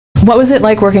What was it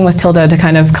like working with Tilda to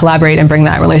kind of collaborate and bring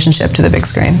that relationship to the big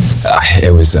screen?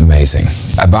 It was amazing.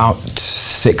 About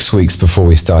 6 weeks before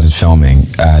we started filming,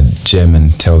 Jim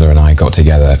and Tilda and I got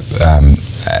together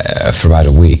for about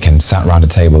a week and sat around a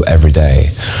table every day,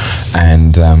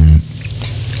 and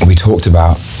we talked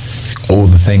about all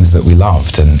the things that we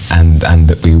loved and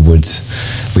that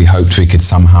we hoped we could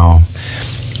somehow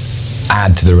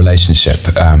add to the relationship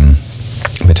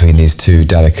between these two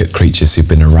delicate creatures who've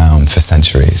been around for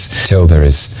centuries. Tilda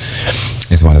is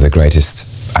one of the greatest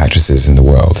actresses in the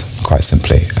world, quite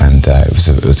simply, and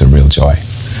it was a real joy.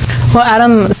 Well,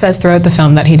 Adam says throughout the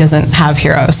film that he doesn't have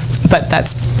heroes, but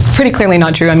that's pretty clearly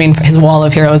not true. I mean, his wall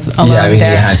of heroes alone yeah, I mean,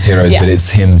 there. he has heroes, but it's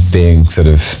him being sort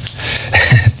of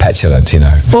petulant, you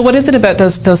know. Well, what is it about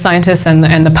those scientists and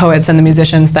the poets and the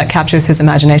musicians that captures his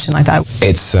imagination like that?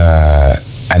 It's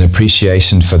an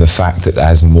appreciation for the fact that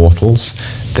as mortals,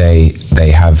 they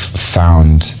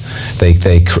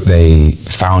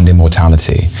found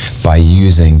immortality by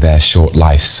using their short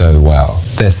life so well.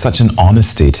 There's such an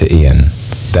honesty to Ian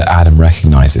that Adam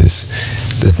recognizes.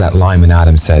 There's that line when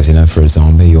Adam says, you know, for a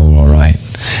zombie, you're all right.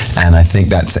 And I think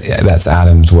that's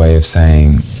Adam's way of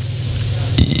saying,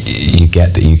 you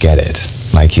get that you get it.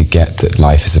 Like, you get that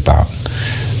life is about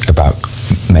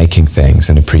making things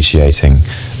and appreciating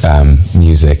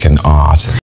music and art.